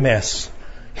horrid mess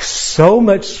is so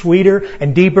much sweeter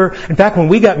and deeper. In fact, when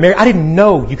we got married, I didn't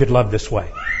know you could love this way.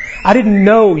 I didn't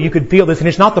know you could feel this. And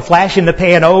it's not the flash in the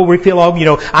pan, we feel all,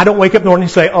 I don't wake up in the morning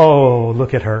and say, "Oh,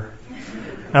 look at her."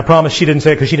 And I promise she didn't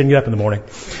say it because she didn't get up in the morning.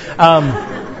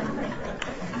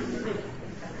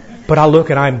 But I look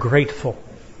and I'm grateful.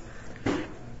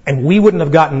 And we wouldn't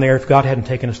have gotten there if God hadn't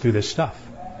taken us through this stuff.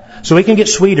 So it can get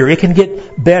sweeter. It can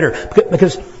get better.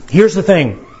 Because here's the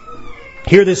thing.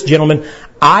 Hear this, gentlemen.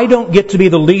 I don't get to be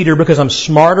the leader because I'm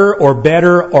smarter or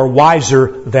better or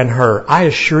wiser than her. I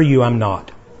assure you I'm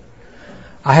not.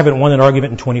 I haven't won an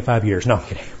argument in 25 years. No, I'm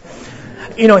kidding.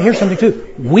 Here's something too.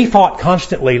 We fought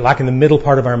constantly, like in the middle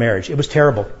part of our marriage. It was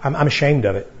terrible. I'm ashamed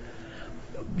of it.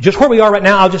 Just where we are right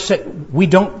now, I'll just say, we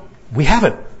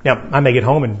haven't. Now, I may get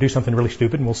home and do something really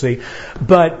stupid and we'll see.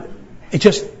 But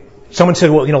someone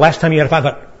said, "Well, last time you had a fight," I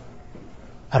thought,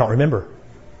 I don't remember.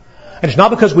 And it's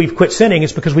not because we've quit sinning,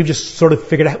 it's because we've just sort of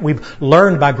figured out, we've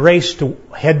learned by grace to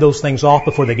head those things off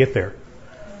before they get there.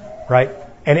 Right?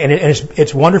 And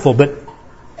it's wonderful, but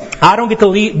I don't get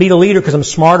to be the leader because I'm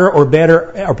smarter or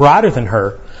better or brighter than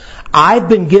her. I've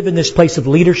been given this place of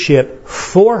leadership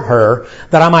for her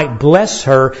that I might bless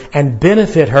her and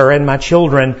benefit her and my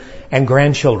children and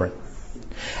grandchildren.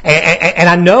 And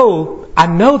I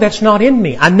know that's not in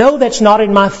me. I know that's not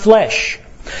in my flesh.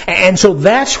 And so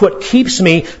that's what keeps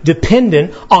me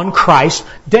dependent on Christ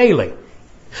daily.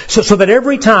 So that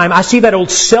every time I see that old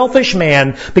selfish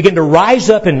man begin to rise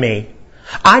up in me,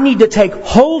 I need to take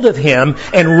hold of him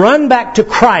and run back to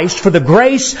Christ for the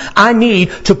grace I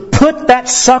need to put that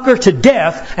sucker to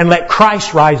death and let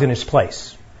Christ rise in his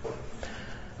place.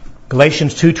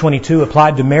 Galatians 2:22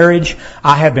 applied to marriage.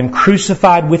 I have been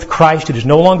crucified with Christ. It is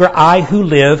no longer I who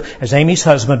live as Amy's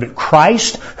husband, but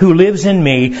Christ who lives in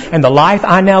me. And the life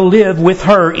I now live with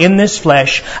her in this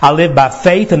flesh, I live by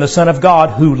faith in the Son of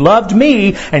God who loved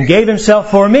me and gave himself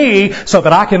for me so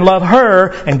that I can love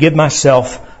her and give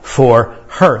myself for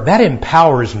her. That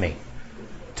empowers me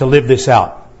to live this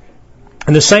out.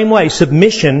 In the same way,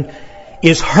 submission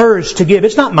is hers to give.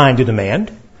 It's not mine to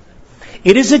demand.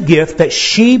 It is a gift that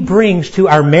she brings to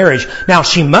our marriage. Now,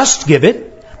 she must give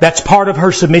it. That's part of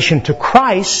her submission to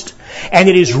Christ. And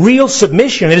it is real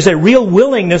submission. It is a real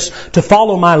willingness to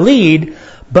follow my lead.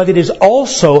 But it is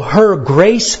also her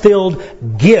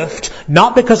grace-filled gift,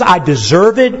 not because I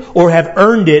deserve it or have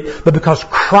earned it, but because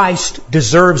Christ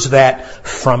deserves that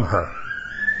from her.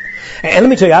 And let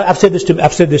me tell you, I've said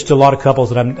this to a lot of couples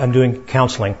that I'm doing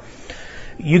counseling.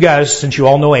 You guys, since you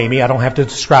all know Amy, I don't have to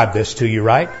describe this to you,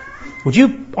 right? Would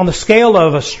you, on the scale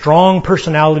of a strong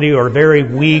personality or very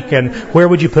weak, and where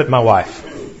would you put my wife?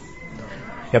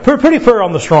 Yeah, pretty far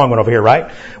on the strong one over here,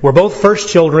 right? We're both first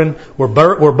children. We're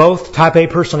both type A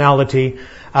personality.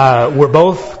 We're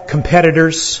both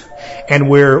competitors, and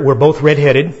we're both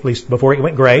redheaded, at least before it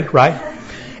went gray, right?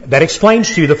 That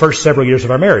explains to you the first several years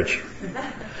of our marriage.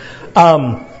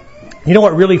 You know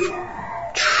what really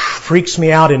freaks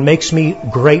me out and makes me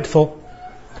grateful?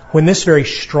 When this very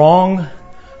strong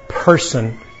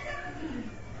person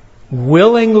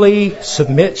willingly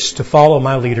submits to follow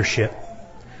my leadership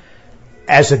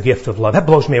as a gift of love. That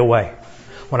blows me away.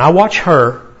 When I watch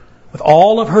her, with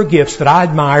all of her gifts that I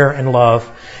admire and love,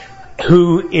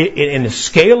 who in the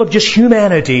scale of just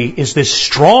humanity is this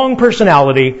strong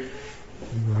personality,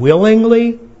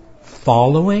 willingly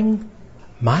following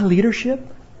my leadership,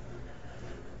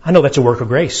 I know that's a work of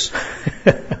grace.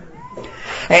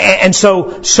 And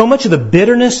so much of the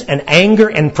bitterness and anger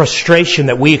and frustration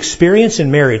that we experience in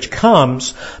marriage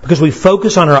comes because we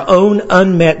focus on our own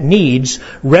unmet needs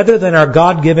rather than our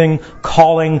God-given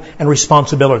calling and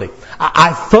responsibility.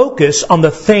 I focus on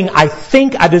the thing I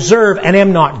think I deserve and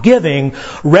am not giving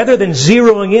rather than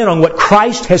zeroing in on what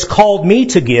Christ has called me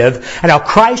to give and how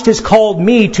Christ has called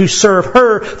me to serve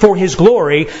her for His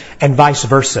glory and vice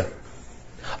versa.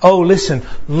 Oh, listen,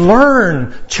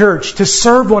 learn, church, to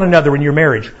serve one another in your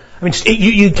marriage. I mean,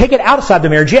 you take it outside the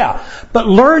marriage, yeah. But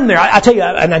learn there. I tell you,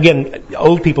 and again,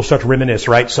 old people start to reminisce,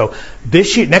 right? So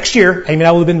next year, Amy and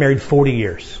I will have been married 40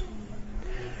 years.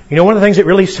 You know, one of the things that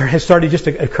really has started just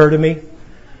to occur to me?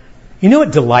 You know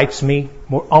what delights me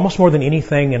almost more than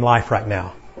anything in life right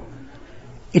now?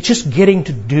 It's just getting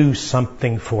to do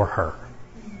something for her.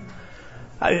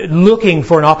 Looking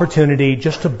for an opportunity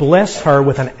just to bless her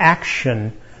with an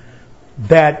action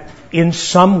that in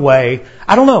some way,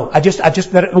 I don't know,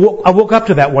 I woke up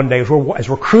to that one day as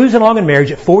we're cruising along in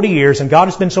marriage at 40 years, and God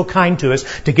has been so kind to us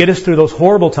to get us through those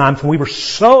horrible times when we were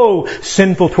so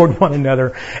sinful toward one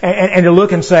another, and to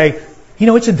look and say, you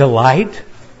know, it's a delight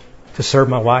to serve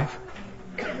my wife.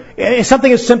 It's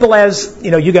something as simple as,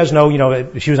 you guys know,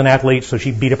 she was an athlete, so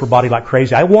she beat up her body like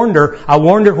crazy. I warned her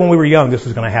when we were young this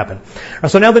was going to happen.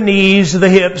 So now the knees, the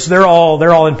hips, they're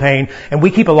all in pain, and we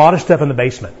keep a lot of stuff in the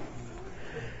basement.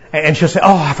 And she'll say,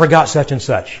 oh, I forgot such and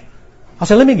such. I'll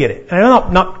say, let me get it. And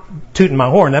I'm not tooting my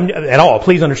horn at all,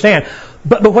 please understand.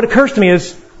 But what occurs to me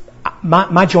is,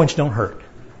 my joints don't hurt.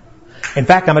 In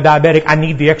fact, I'm a diabetic, I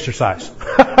need the exercise.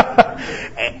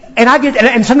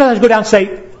 and sometimes I go down and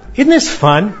say, isn't this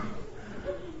fun?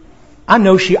 I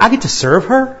know I get to serve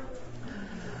her.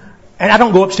 And I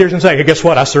don't go upstairs and say, hey, guess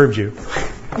what? I served you.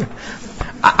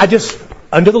 I just,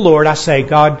 under the Lord, I say,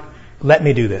 God, let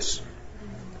me do this.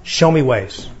 Show me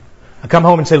ways. I come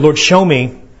home and say, Lord, show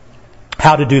me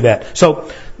how to do that.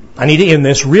 So, I need to end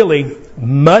this. Really,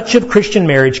 much of Christian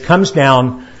marriage comes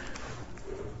down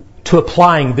to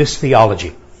applying this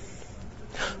theology.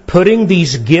 Putting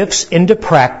these gifts into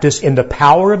practice in the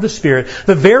power of the Spirit.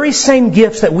 The very same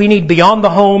gifts that we need beyond the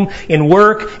home, in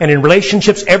work, and in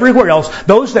relationships, everywhere else.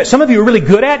 Those that some of you are really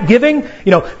good at giving.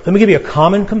 Let me give you a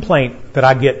common complaint that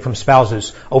I get from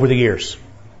spouses over the years.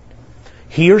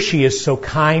 He or she is so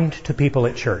kind to people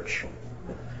at church,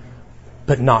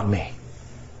 but not me.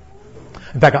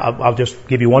 In fact, I'll just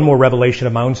give you one more revelation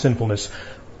of my own sinfulness.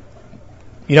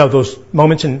 Those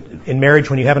moments in marriage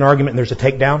when you have an argument and there's a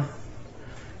takedown?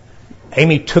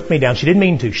 Amy took me down. She didn't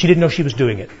mean to. She didn't know she was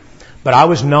doing it. But I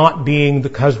was not being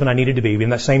the husband I needed to be in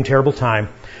that same terrible time.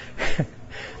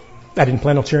 I didn't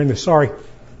plan on sharing this. Sorry.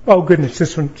 Oh, goodness,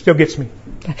 this one still gets me.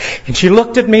 And she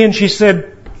looked at me and she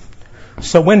said,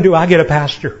 so when do I get a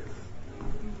pastor?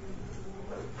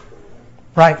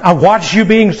 Right? I watched you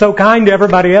being so kind to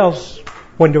everybody else.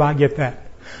 When do I get that?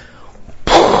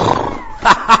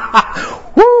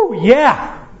 Woo,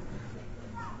 yeah.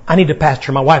 I need to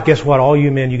pastor my wife. Guess what? All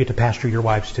you men, you get to pastor your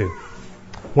wives too.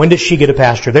 When does she get a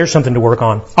pastor? There's something to work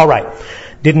on. All right.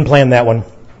 Didn't plan that one.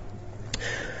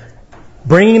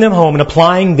 Bringing them home and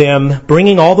applying them,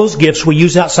 bringing all those gifts we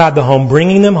use outside the home,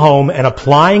 bringing them home and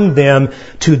applying them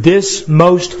to this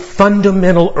most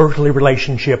fundamental earthly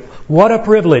relationship. What a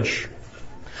privilege.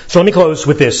 So let me close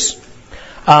with this.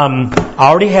 I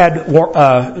already had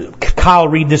Kyle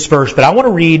read this verse, but I want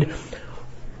to read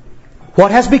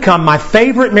what has become my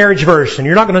favorite marriage verse. And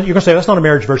you're going to say, that's not a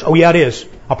marriage verse. Oh yeah, it is.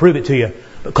 I'll prove it to you.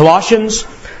 But Colossians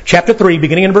chapter 3,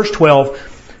 beginning in verse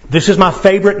 12, this is my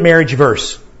favorite marriage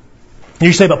verse. And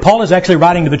you say, but Paul is actually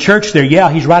writing to the church there. Yeah,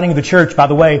 he's writing to the church. By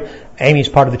the way, Amy's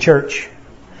part of the church.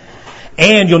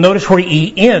 And you'll notice where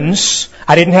he ends.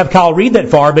 I didn't have Kyle read that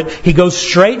far, but he goes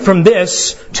straight from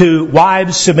this to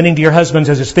wives submitting to your husbands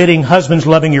as is fitting, husbands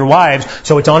loving your wives.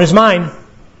 So it's on his mind.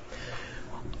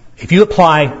 If you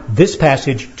apply this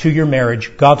passage to your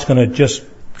marriage, God's going to just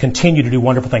continue to do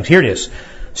wonderful things. Here it is.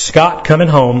 Scott coming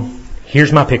home.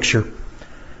 Here's my picture.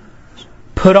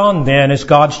 Put on then as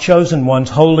God's chosen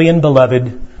ones, holy and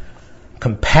beloved,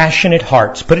 compassionate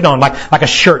hearts. Put it on like a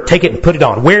shirt. Take it and put it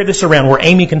on. Wear this around where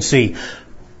Amy can see.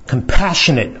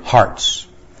 Compassionate hearts.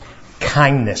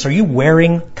 Kindness. Are you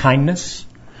wearing kindness?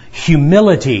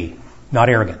 humility, not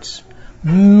arrogance,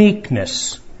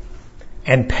 meekness,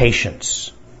 and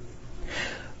patience.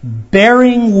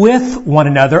 Bearing with one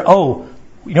another. Oh,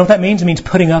 you know what that means? It means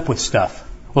putting up with stuff.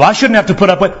 Well, I shouldn't have to put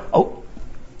up with... Oh,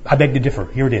 I beg to differ.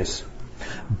 Here it is.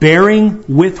 Bearing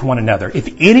with one another.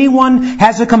 If anyone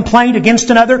has a complaint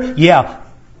against another, yeah,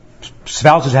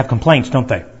 spouses have complaints, don't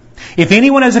they? If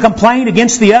anyone has a complaint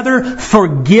against the other,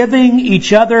 forgiving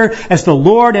each other as the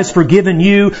Lord has forgiven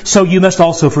you, so you must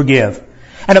also forgive.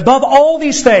 And above all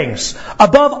these things,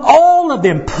 above all of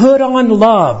them, put on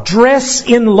love, dress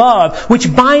in love,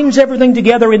 which binds everything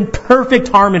together in perfect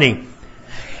harmony.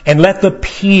 And let the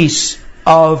peace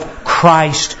of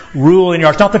Christ rule in your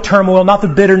hearts. Not the turmoil, not the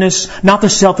bitterness, not the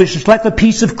selfishness. Let the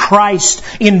peace of Christ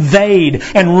invade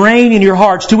and reign in your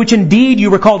hearts, to which indeed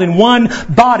you were called in one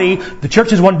body. The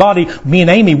church is one body. Me and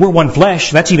Amy, we're one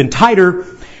flesh. That's even tighter.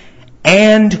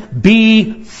 And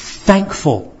be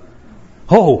thankful.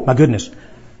 Oh, my goodness.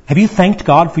 Have you thanked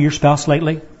God for your spouse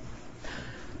lately?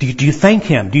 Do you thank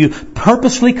Him? Do you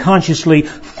purposely, consciously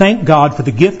thank God for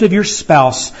the gift of your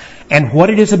spouse and what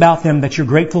it is about them that you're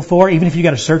grateful for, even if you've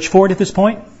got to search for it at this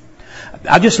point?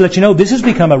 I'll just let you know, this has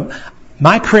become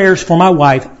my prayers for my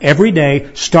wife every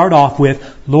day start off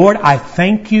with, Lord, I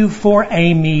thank you for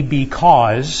Amy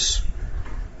because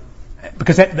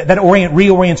that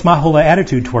reorients my whole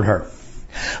attitude toward her.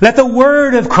 Let the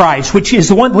Word of Christ, which is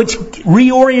the one which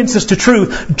reorients us to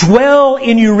truth, dwell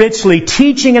in you richly,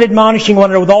 teaching and admonishing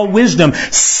one another with all wisdom,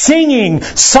 singing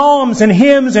psalms and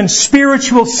hymns and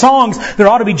spiritual songs. There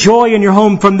ought to be joy in your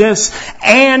home from this.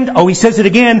 And, he says it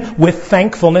again, with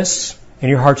thankfulness in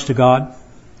your hearts to God.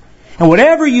 And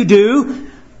whatever you do,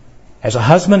 as a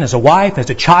husband, as a wife, as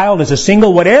a child, as a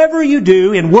single, whatever you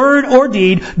do in word or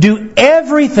deed, do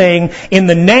everything in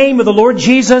the name of the Lord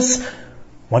Jesus.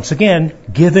 Once again,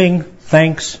 giving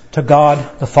thanks to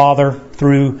God the Father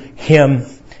through Him.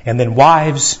 And then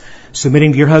wives,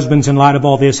 submitting to your husbands in light of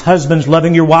all this. Husbands,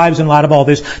 loving your wives in light of all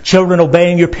this. Children,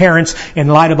 obeying your parents in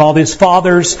light of all this.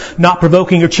 Fathers, not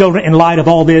provoking your children in light of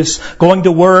all this. Going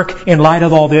to work in light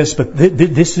of all this. But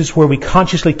this is where we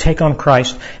consciously take on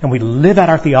Christ and we live out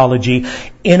our theology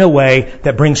in a way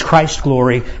that brings Christ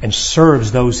glory and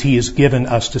serves those He has given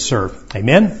us to serve.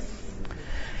 Amen?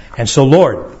 And so,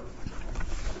 Lord,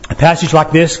 a passage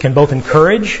like this can both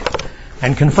encourage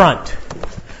and confront.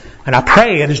 And I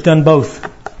pray it has done both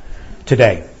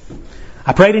today.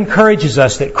 I pray it encourages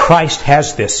us that Christ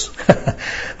has this.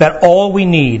 That all we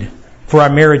need for our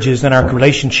marriages and our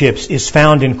relationships is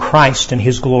found in Christ and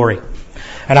His glory.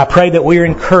 And I pray that we are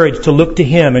encouraged to look to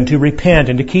Him and to repent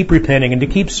and to keep repenting and to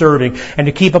keep serving and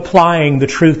to keep applying the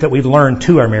truth that we've learned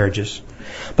to our marriages.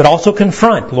 But also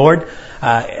confront, Lord.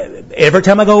 Every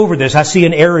time I go over this, I see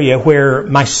an area where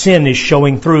my sin is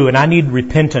showing through and I need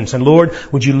repentance. And Lord,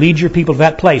 would you lead your people to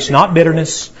that place? Not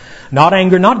bitterness, not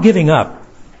anger, not giving up.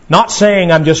 Not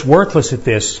saying I'm just worthless at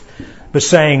this, but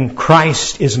saying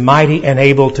Christ is mighty and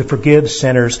able to forgive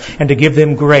sinners and to give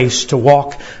them grace to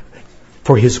walk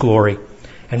for His glory.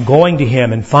 And going to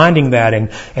Him and finding that and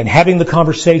having the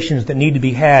conversations that need to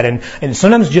be had. And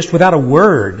sometimes just without a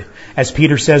word, as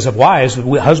Peter says of wives,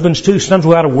 husbands too, sometimes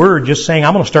without a word, just saying,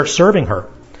 I'm going to start serving her.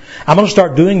 I'm going to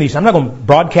start doing these. I'm not going to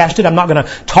broadcast it. I'm not going to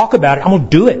talk about it. I'm going to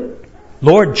do it.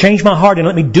 Lord, change my heart and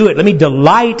let me do it. Let me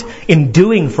delight in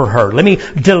doing for her. Let me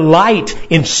delight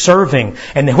in serving.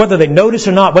 And whether they notice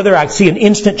or not, whether I see an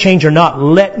instant change or not,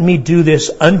 let me do this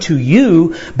unto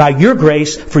you by your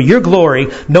grace for your glory,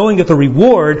 knowing that the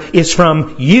reward is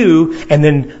from you and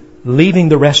then leaving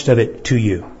the rest of it to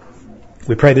you.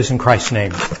 We pray this in Christ's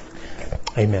name.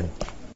 Amen.